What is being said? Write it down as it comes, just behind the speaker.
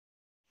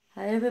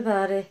Hi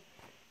everybody,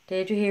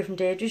 Deidre here from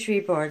Deidre's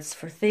Reboards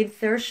for Theme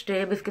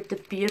Thursday. We've got the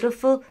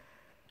beautiful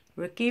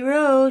Ricki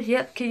Road.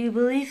 Yep, can you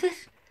believe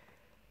it?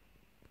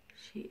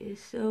 She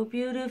is so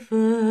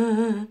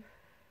beautiful.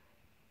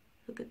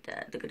 Look at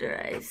that, look at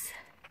her eyes.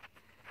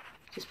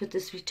 Just put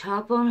this wee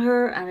top on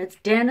her, and it's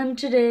denim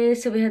today,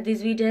 so we had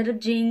these wee denim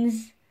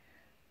jeans.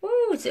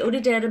 Ooh, it's the only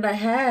denim I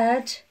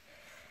had.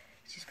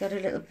 She's got her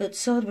little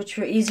boots on, which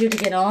were easier to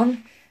get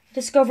on, I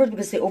discovered,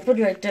 because they opened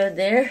right down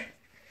there.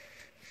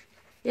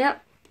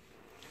 Yep.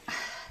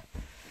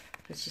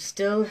 But she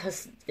still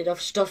has enough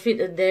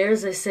stuffing in there,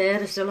 as I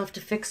said. I still have to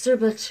fix her,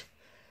 but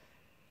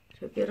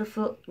her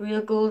beautiful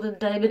real gold and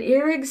diamond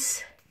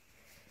earrings.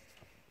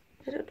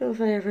 I don't know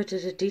if I ever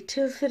did a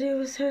detailed video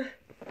with her.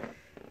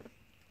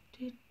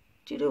 Do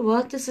you know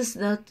what? This is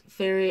not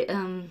very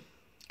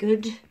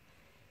good.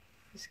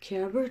 This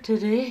camera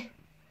today.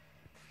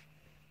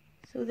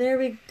 So there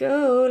we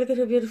go. Look at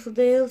her beautiful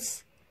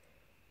nails.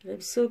 And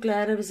I'm so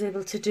glad I was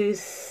able to do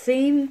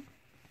Theme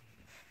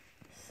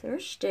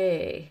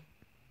Thursday.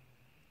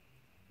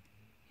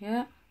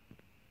 Yeah.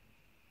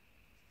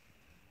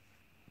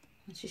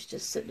 And she's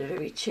just sitting in a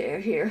wee chair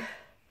here.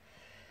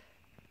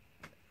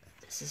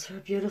 This is her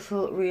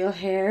beautiful real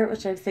hair,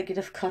 which I'm thinking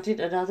of cutting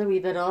another wee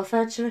bit off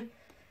actually.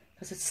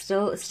 Because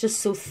it's just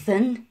so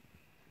thin.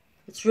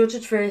 It's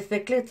rooted very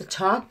thickly at the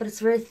top, but it's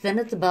very thin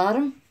at the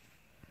bottom.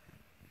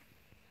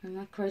 I'm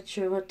not quite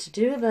sure what to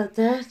do about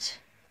that.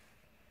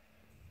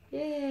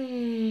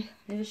 Yay,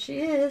 there she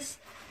is.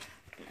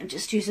 I'm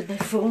just using my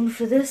phone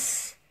for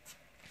this.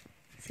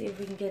 See if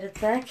we can get it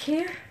back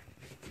here.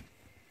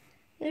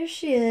 There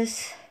she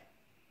is.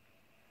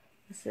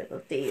 This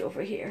little D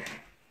over here.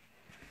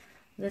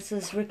 This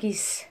is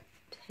Ricki's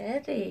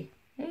teddy.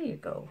 There you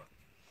go.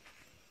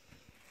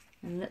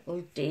 And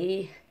little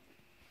D.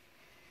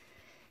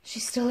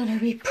 She's still in her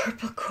wee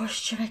purple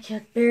costume. I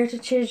can't bear to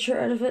change her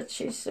out of it.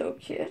 She's so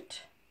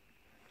cute.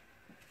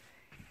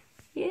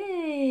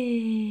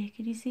 Yay!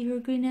 Can you see her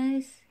green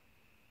eyes?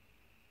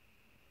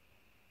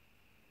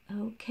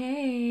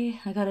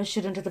 Okay, I gotta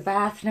shoot into the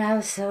bath now,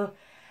 so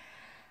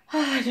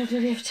I don't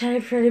really have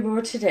time for any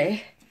more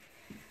today.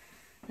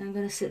 I'm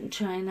gonna sit and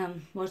try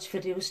and watch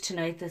videos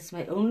tonight. That's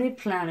my only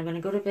plan. I'm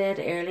gonna go to bed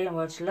early and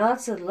watch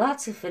lots and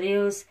lots of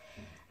videos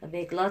and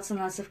make lots and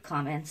lots of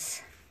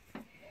comments.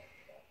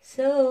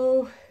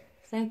 So,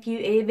 thank you,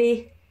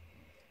 Amy.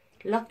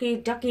 Lucky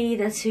Ducky,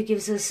 that's who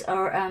gives us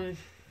our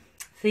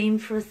theme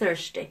for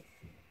Thursday.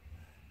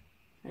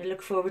 I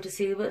look forward to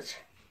seeing what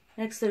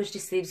next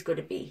Thursday's theme is going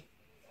to be.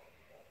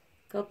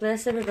 God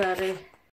bless everybody.